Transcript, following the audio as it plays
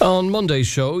On Monday's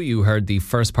show, you heard the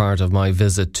first part of my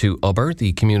visit to Ubber,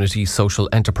 the community social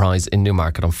enterprise in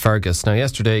Newmarket on Fergus. Now,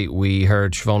 yesterday we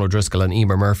heard Siobhan O'Driscoll and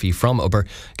Emer Murphy from Ubber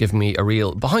giving me a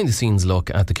real behind-the-scenes look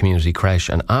at the community creche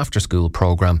and after-school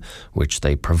programme which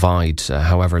they provide.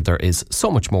 However, there is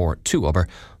so much more to Ubber,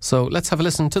 so let's have a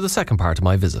listen to the second part of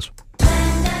my visit.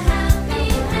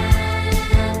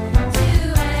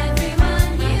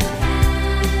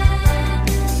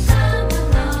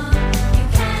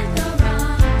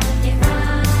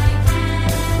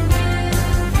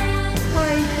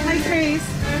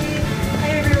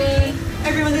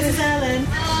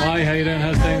 Hi, how you doing?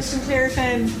 How's things? From Claire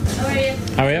FM.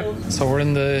 How are you? So we're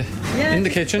in the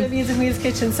kitchen. The Music Wheels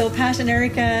kitchen. So Pat and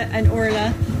Erica and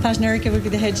Orla. Pat and Erica would be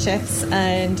the head chefs,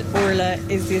 and Orla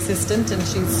is the assistant, and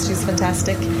she's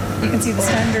fantastic. You can see the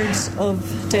standard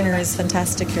of dinner is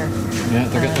fantastic here. Yeah,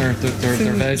 they're getting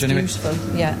their veg anyway.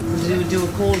 Beautiful. Yeah, we do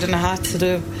a cold and a hot. So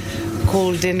the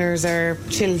cold dinners are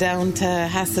chilled down to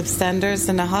HACCP standards,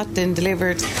 and a hot then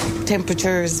delivered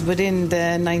temperatures within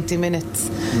the 90 minutes.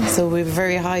 So we have a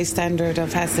very high standard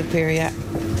of HACCP here, yeah.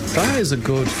 That is a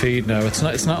good feed now. It's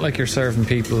not like you're serving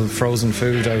people frozen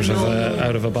food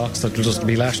out of a box that will just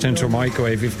be lashed into a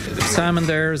microwave. You've salmon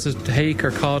there, is it hake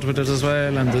or cod with it as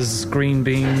well, and there's green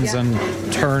beans and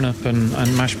turnip and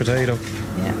mashed potato.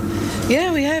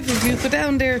 Yeah, we have. If you go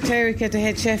down there to Erica, the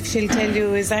head chef, she'll tell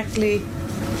you exactly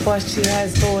what she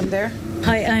has going there.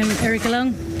 Hi, I'm Erica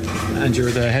Long. And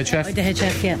you're the head chef? The head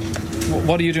chef, yeah.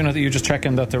 What are you doing? Are you just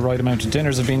checking that the right amount of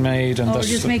dinners have been made? And we're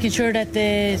just making sure that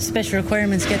the special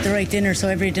requirements get the right dinner, so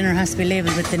every dinner has to be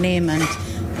labelled with the name and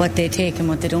what they take and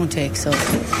what they don't take. So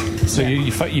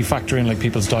you factor in like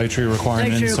people's dietary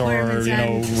requirements or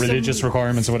religious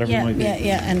requirements or whatever it might be.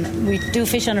 Yeah, and we do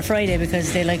fish on a Friday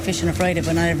because they like fish on a Friday,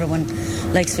 but not everyone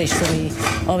likes fish, so we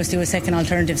always do a second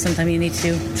alternative. Sometimes you need to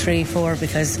do 3, 4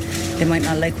 because they might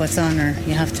not like what's on, or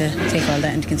you have to take all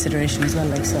that into consideration as well.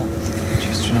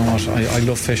 Just, you know what? I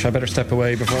love fish. I better step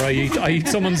away before I eat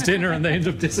someone's dinner and they end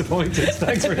up disappointed.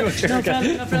 Thanks very much, Erica.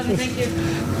 No problem. Thank you.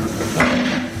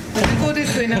 We'll go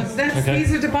this way now.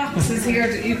 These are the boxes here.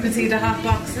 You can see the hot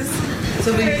boxes.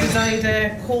 So we provide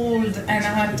a cold and a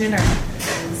hot dinner.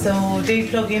 So they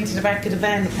plug into the back of the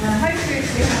van. Hi,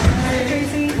 Tracy. Hi,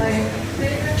 Tracy.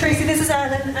 Hi. Tracy, this is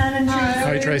Alan.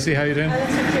 Hi, Tracy. How you doing?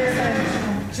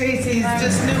 Tracy's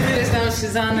just new with us now.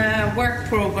 She's on a work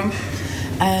programme.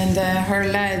 And her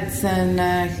lads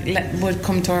would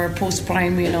come to her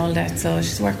post-primary and all that. So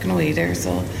she's working away there.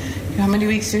 So how many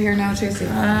weeks are you here now, Tracy?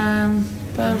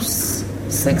 About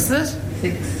 6, is it?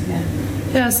 6, yeah.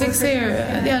 Yeah, 6 here.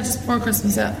 Yeah, just before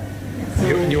Christmas, yeah.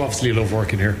 You obviously love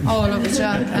working here. Oh, I love it,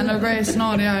 yeah. And they're great.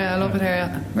 No, yeah, I love it here,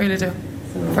 yeah. Really do.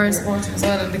 Very supportive as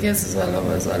well, and the kids as well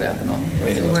love it as well, yeah. No,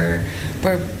 really good.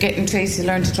 We're getting Tracy to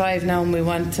learn to drive now, and we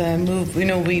want to move.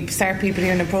 We start people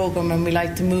here in the programme, and we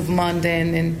like to move them on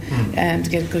then and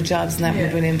to get good jobs and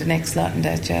that within the next lot and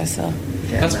that, yeah. So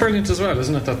that's brilliant as well,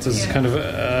 isn't it? That there's kind of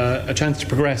a chance to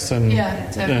progress and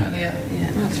definitely,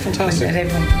 yeah. That's fantastic.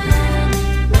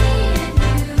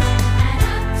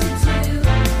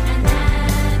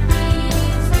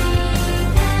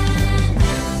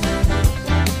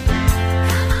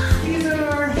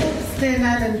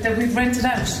 That we've rented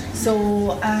out. So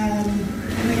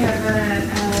we have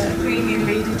a Ukrainian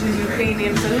lady doing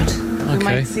Ukrainian food. Okay. You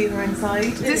might see her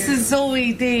inside. This is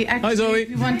Zoe. Hi, Zoe. If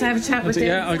you want to have a chat with her.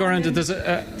 Yeah, I'll go around. There's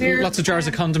lots of jars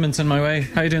of condiments in my way.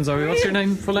 How you doing, Zoe? What's your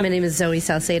name? My name is Zoe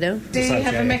Salcedo. They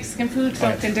have a Mexican food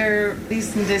truck and they're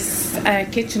leasing this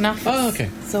kitchen office. Oh, okay.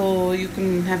 So you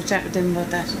can have a chat with them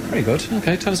about that. Very good.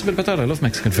 Okay, tell us a bit about that. I love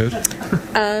Mexican food.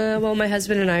 Well, my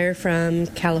husband and I are from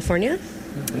California.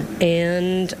 Okay.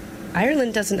 And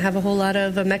Ireland doesn't have a whole lot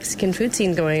of a Mexican food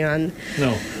scene going on.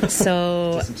 No.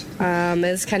 So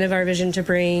it's kind of our vision to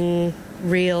bring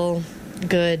real,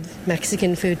 good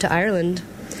Mexican food to Ireland.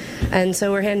 And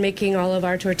so we're hand making all of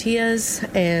our tortillas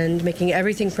and making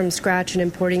everything from scratch and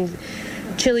importing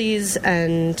chilies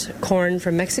and corn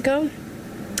from Mexico,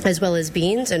 as well as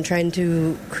beans, and trying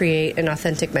to create an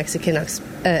authentic Mexican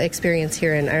experience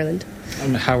here in Ireland.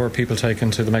 And how are people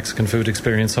taken to the Mexican food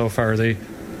experience so far? They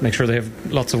make sure they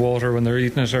have lots of water when they're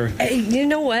eating it, or you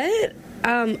know what?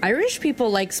 Irish people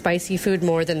like spicy food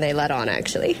more than they let on,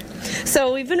 actually.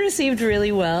 So we've been received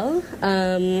really well.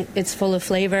 It's full of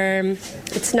flavor.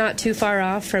 It's not too far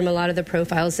off from a lot of the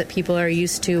profiles that people are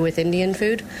used to with Indian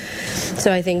food.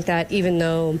 So I think that even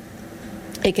though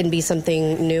it can be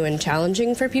something new and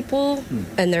challenging for people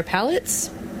and their palates,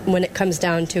 when it comes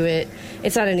down to it,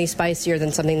 it's not any spicier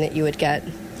than something that you would get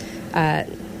at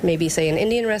maybe, say, an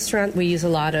Indian restaurant. We use a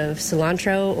lot of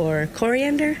cilantro or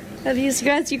coriander.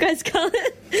 as you guys call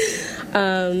it.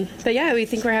 But yeah, we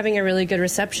think we're having a really good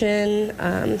reception.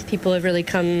 People have really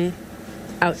come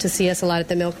out to see us a lot at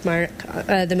the milk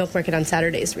market on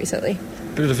Saturdays recently.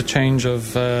 Bit of a change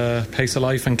of pace of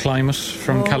life and climate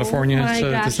from California to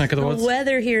this neck of the woods. The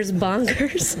weather here is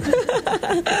bonkers.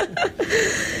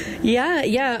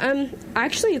 Yeah.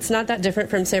 Actually, it's not that different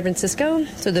from San Francisco.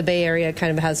 So the Bay Area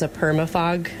kind of has a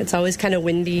permafog. It's always kind of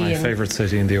windy. My favourite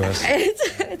city in the US.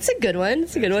 It's a good one.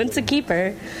 It's a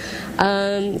keeper.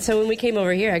 So when we came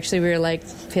over here, actually, we were like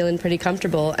feeling pretty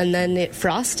comfortable, and then it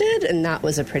frosted, and that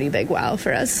was a pretty big wow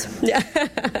for us. Yeah.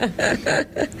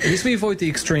 At least we avoid the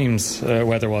extremes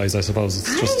weather-wise, I suppose.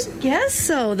 It's just... I guess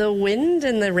so. The wind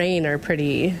and the rain are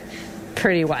pretty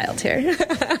wild here.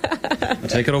 I'll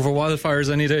take it over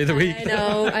wildfires any day of the week.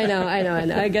 I know.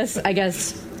 I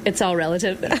guess it's all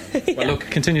relative. Yeah. Well, look,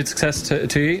 continued success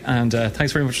to you, and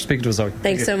thanks very much for speaking to us, Zoe.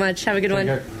 Thanks so much. Have a good one.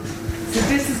 So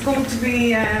this is going to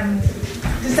be,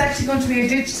 this is actually going to be a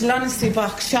digital honesty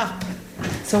box shop.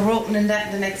 So we're opening that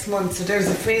in the next month. So there's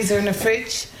a freezer and a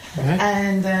fridge. Okay.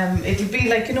 And it'll be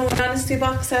like, an honesty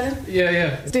box, Alan?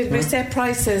 Yeah. There'll be set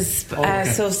prices. Okay.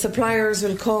 So suppliers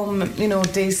will come,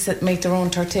 they make their own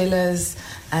tortillas.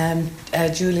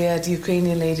 Julia, the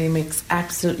Ukrainian lady, makes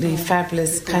absolutely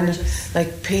fabulous kind of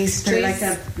like pastries.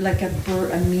 They're like a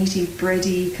meaty,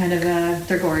 bready kind of.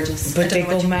 They're gorgeous. But they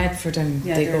go mad for them.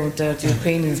 Yeah, the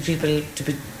Ukrainians, people to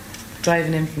be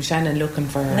driving in from Shannon looking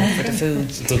for the food.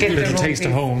 To get little taste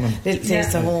of home. Little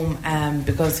taste of home,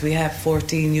 because we have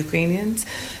 14 Ukrainians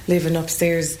living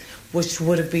upstairs, which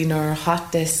would have been our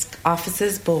hot desk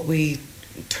offices, but we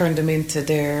turned them into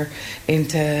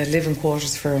living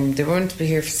quarters for them. They weren't to be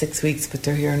here for 6 weeks, but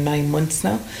they're here 9 months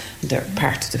now, and they're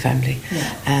part of the family.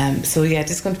 This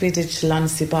is going to be a digital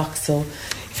honesty box. So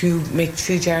if you make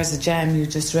 3 jars of jam, you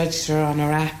just register on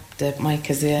our app that Mike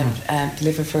has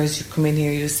delivered for us. You come in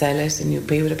here, you sell it, and you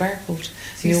pay with a barcode.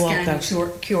 So you walk out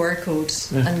QR code,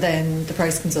 and then the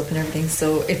price comes up and everything.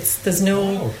 So there's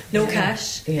no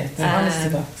cash. Yeah, it's an honesty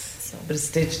box. But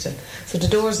it's digital. So the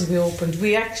doors will be opened.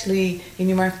 We actually, in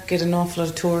Newmarket, get an awful lot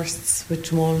of tourists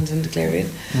with Mullen and the Clarion.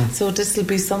 So this will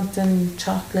be something,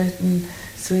 chocolate and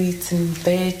sweets and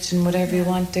veg and whatever you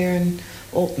want there, and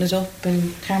open it up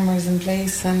and cameras in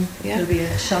place, and There'll be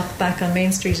a shop back on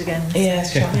Main Street again.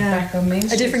 Shop back on Main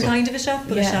Street. A different kind of a shop,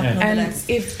 but a shop nonetheless.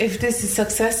 And if this is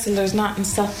successful, there's nothing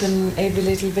stopping every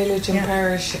little village and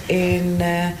parish in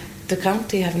the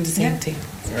county having the same thing.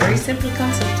 It's a very simple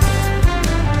concept.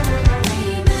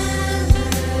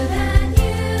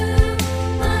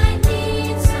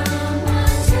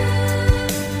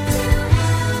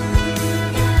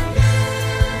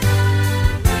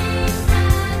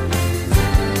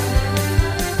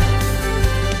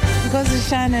 Because of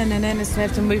Shannon and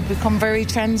Ennismith, we've become very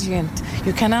transient.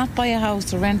 You cannot buy a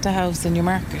house or rent a house in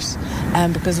Newmarket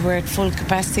because we're at full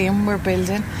capacity and we're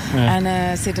building. And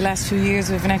the last few years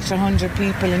we have an extra 100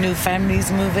 people and new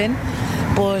families move in.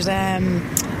 But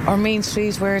our Main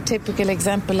Street, we're a typical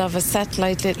example of a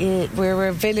satellite we're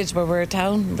a village, but we're a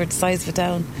town, we're the size of a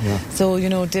town. So,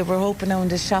 we're hoping now when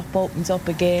the shop opens up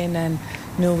again, and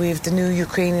we have the new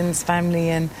Ukrainians family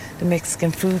and the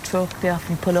Mexican food truck. They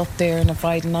often pull up there on a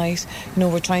Friday night.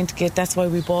 We're trying to that's why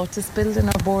we bought this building.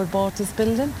 Our board bought this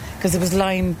building because it was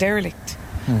lying derelict.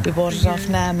 We bought it off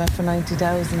NAMA for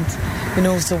 90,000.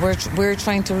 So we're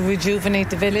trying to rejuvenate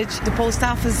the village. The post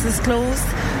office is closed,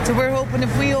 so we're hoping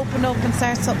if we open up and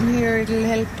start something here, it'll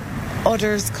help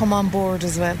others come on board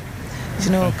as well.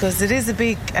 Because it is a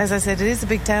big, as I said, it is a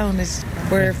big town.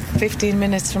 We're 15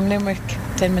 minutes from Limerick,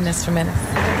 10 minutes from Ennis.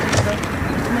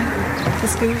 The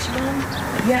school should be on?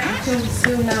 Yeah, to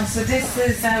school now. So this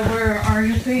is where our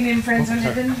Ukrainian friends are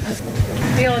living.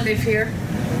 They all live here.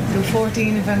 So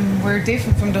 14 of them. We're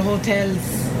different from the hotels.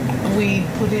 We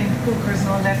put in cookers and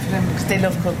all that for them because they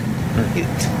love cooking.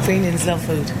 Ukrainians love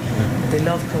food. They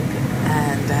love cooking.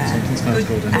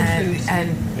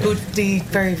 And good,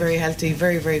 very, very healthy,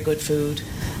 very, very good food.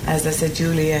 As I said,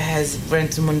 Julia has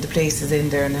rented one of the places in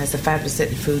there and has a fabulous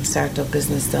little food start-up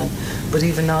business done. But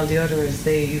even all the others,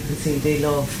 you can see they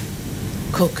love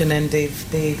cooking, and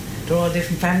they're all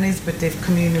different families, but they've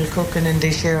communal cooking and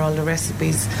they share all the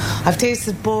recipes. I've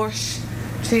tasted borscht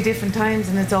 3 different times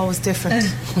and it's always different.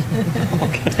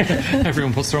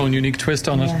 Everyone puts their own unique twist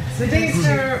on it. So these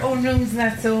are our own rooms and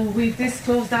that, so we've this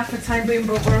closed off for time being,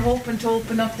 but we're hoping to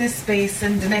open up this space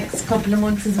in the next couple of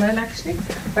months as well. Actually,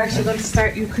 we're actually going to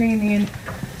start Ukrainian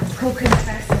cooking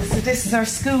classes. So this is our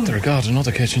school. Dear God,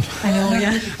 another kitchen. I know,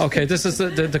 yeah. Okay, this is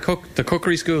the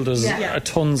cookery school. There's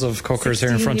tons of cookers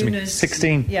here in front of me.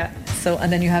 16. Yeah. So,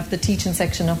 and then you have the teaching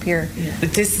section up here. Yeah.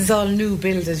 But this is all new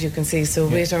build, as you can see. So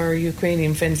with our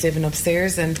Ukrainian friends living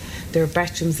upstairs and their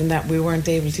bathrooms and that, we weren't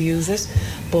able to use it.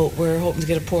 But we're hoping to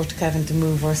get a Portakabin to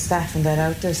move our staff and that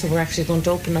out there. So we're actually going to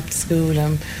open up the school.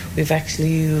 We've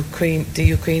actually the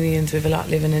Ukrainians, we have a lot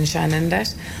living in Shannon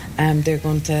that. They're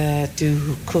going to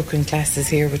do cooking classes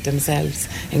here with themselves,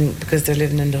 and because they're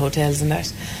living in the hotels and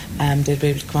that, they'll be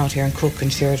able to come out here and cook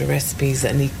and share the recipes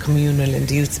and eat communal in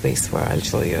the youth space where I'll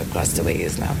show you across the way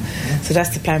is now. So that's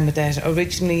the plan with that.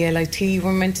 Originally LIT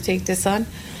were meant to take this on,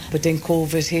 but then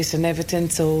COVID hit and everything,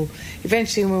 so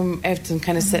eventually when everything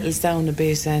kind of settles down a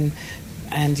bit and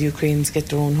Ukrainians get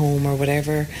their own home or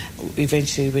whatever,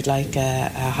 eventually we'd like a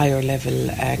higher level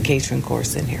catering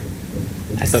course in here.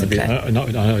 That'd be an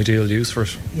ideal use for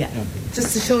it. Yeah.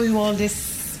 Just to show you all this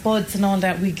spuds and all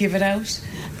that, we give it out.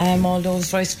 All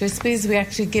those Rice Krispies, we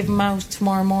actually give them out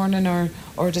tomorrow morning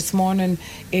or this morning.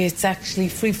 It's actually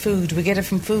free food. We get it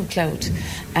from Food Cloud.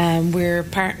 We're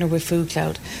partner with Food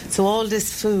Cloud. So all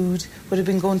this food would have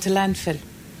been going to landfill.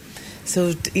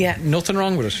 So, yeah. Nothing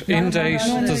wrong with it. In date.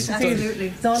 Absolutely.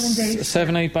 It's all in date.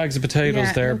 7-8 bags of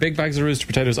potatoes there, big bags of rooster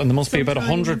potatoes, and there must be about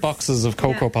 100 boxes of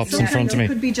Cocoa Pops in front of me. It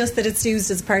could be just that it's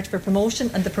used as part of a promotion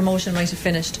and the promotion might have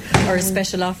finished, or a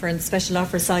special offer, and the special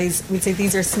offer size, we'd say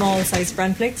these are small size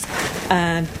bran flakes,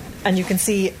 and you can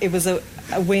see it was a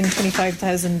win,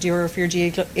 €25,000 for your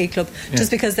GA club.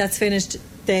 Just because that's finished,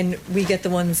 then we get the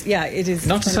ones. Yeah, it is.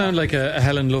 Not to sound like a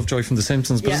Helen Lovejoy from The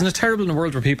Simpsons, but isn't it terrible in a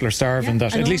world where people are starving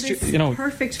that at least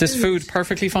this food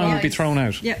perfectly fine would be thrown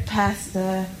out? Yeah,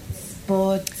 pasta,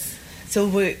 spuds. So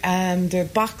there are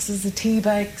boxes of tea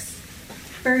bags.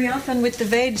 Very often with the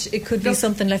veg, it could be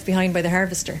something left behind by the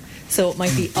harvester. So it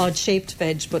might be odd-shaped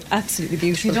veg, but absolutely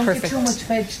beautiful, you don't perfect. get too much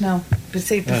veg now. But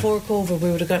say before COVID, we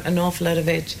would have gotten an awful lot of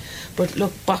veg. But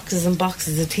look, boxes and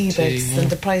boxes of tea bags and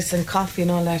the price and coffee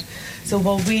and all that. So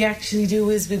what we actually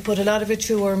do is we put a lot of it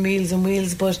through our Meals on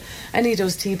Wheels, but any of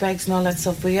those tea bags and all that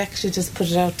stuff, we actually just put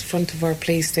it out the front of our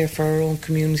place there for our own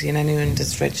community and anyone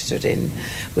that's registered in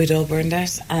with Uber and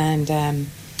that. And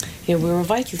we were a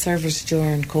vital service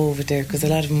during COVID there because a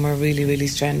lot of them were really, really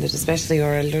stranded, especially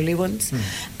our elderly ones.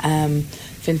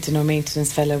 Fintan, our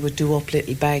maintenance fella, would do up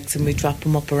little bags and we'd drop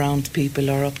them up around people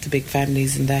or up to big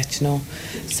families and that,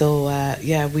 So,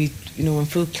 when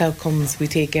Food Cloud comes, we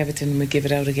take everything and we give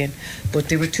it out again. But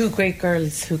there were two great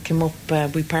girls who came up.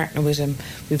 We partner with them.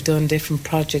 We've done different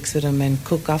projects with them and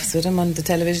cook-offs with them on the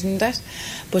television and that.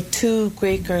 But two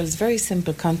great girls, very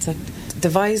simple concept,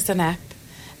 devised an app.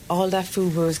 All that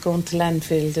food was going to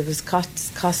landfill. There was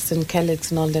costing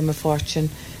Kellogg's and all them a fortune.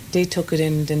 They took it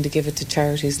in and then they give it to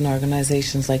charities and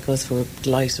organisations like us who were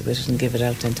delighted with it and give it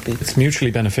out then to people. It's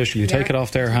mutually beneficial. You take it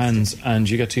off their hands and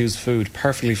you get to use food,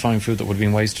 perfectly fine food that would have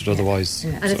been wasted otherwise.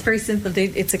 Yeah. And it's very simple.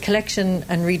 It's a collection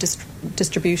and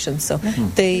redistribution. So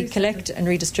they collect and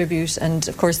redistribute, and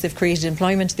of course they've created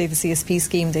employment. They have a CSP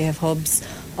scheme. They have hubs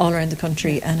all around the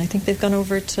country, and I think they've gone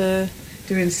over to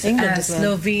England as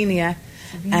well. Slovenia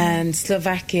and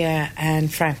Slovakia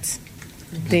and France.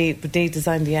 They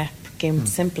designed the app. Game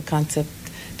simple concept,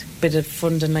 bit of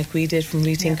funding like we did from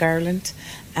Rethink Ireland,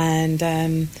 and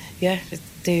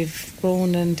they've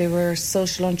grown and they were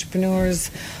Social Entrepreneurs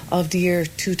of the Year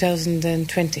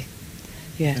 2020.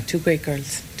 Two great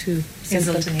girls, two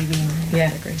simple.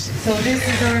 Great. So this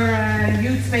is our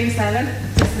youth space, Alan.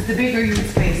 This is the bigger youth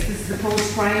space. This is the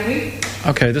post-primary.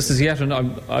 Okay, this is yet, and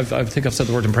I think I've said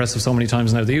the word impressive so many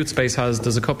times now. The youth space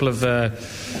there's a couple of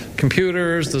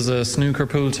computers, there's a snooker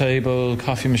pool table,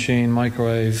 coffee machine,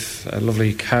 microwave, a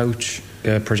lovely couch,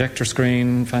 a projector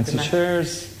screen, fancy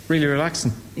chairs, really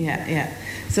relaxing. Yeah.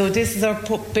 So this is our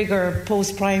bigger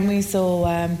post-primary, so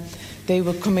they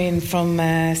would come in from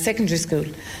secondary school.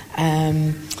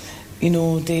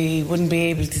 They wouldn't be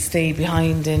able to stay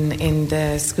behind in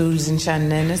the schools in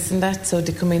Shannon Ennis and that, so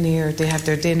they come in here, they have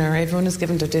their dinner. Everyone is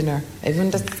given their dinner.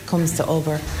 Everyone that comes to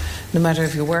Uber, no matter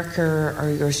if you're a worker or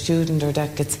you're a student, or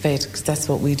that gets fed, because that's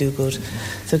what we do good.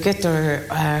 So get their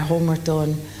homework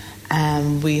done.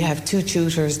 We have 2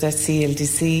 tutors that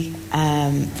CLDC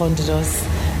funded us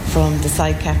from the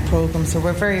SciCap programme, so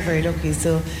we're very, very lucky.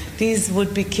 So these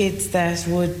would be kids that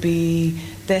would be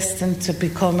destined to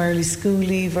become early school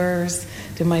leavers.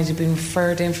 They might have been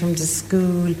referred in from the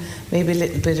school, maybe a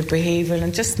little bit of behavioural,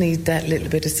 and just need that little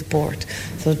bit of support.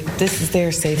 So this is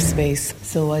their safe space.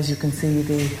 So as you can see,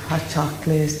 the hot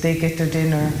chocolate, they get their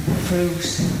dinner,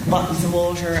 fruit, bottles of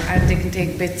water, and they can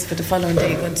take bits for the following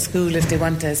day going to school if they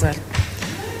want to as well.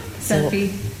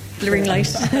 Selfie The ring light.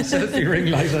 Selfie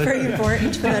ring light. Very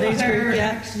important for that age group, yeah.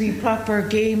 Actually proper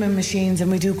gaming machines,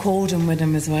 and we do coding with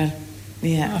them as well.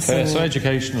 Yeah. So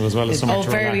educational as well as so much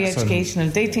very educational.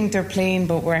 They think they're playing,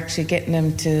 but we're actually getting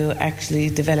them to actually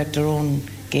develop their own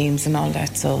games and all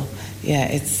that. So yeah,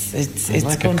 it's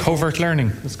like a covert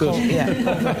learning. That's good.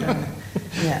 Covert learning.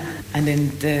 Yeah, and then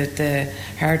the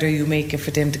harder you make it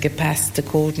for them to get past the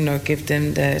coding or give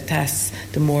them the tasks,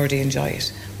 the more they enjoy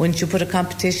it. Once you put a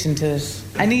competition to it,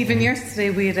 and even yesterday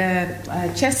we had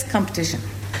a chess competition.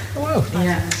 Oh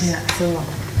wow! Yeah.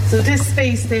 So this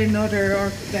space, then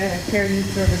other care youth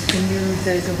service can use.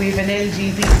 We have an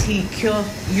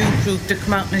LGBTQ youth group that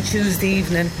come out on a Tuesday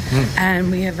evening, and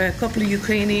we have a couple of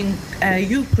Ukrainian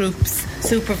youth groups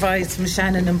supervised from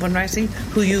Shannon and Bunratty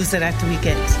who use it at the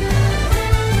weekend.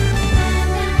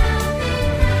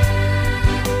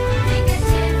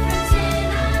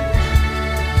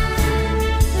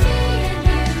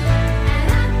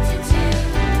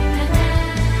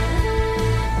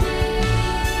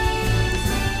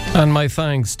 And my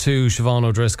thanks to Siobhan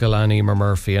O'Driscoll and Emer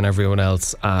Murphy and everyone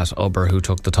else at Uber who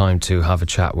took the time to have a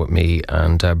chat with me,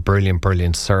 and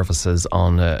brilliant services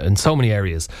on in so many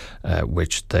areas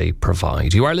which they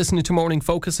provide. You are listening to Morning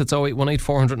Focus. It's 0818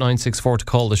 400 964 to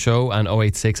call the show, and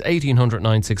 086 1800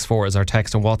 964 is our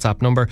text and WhatsApp number.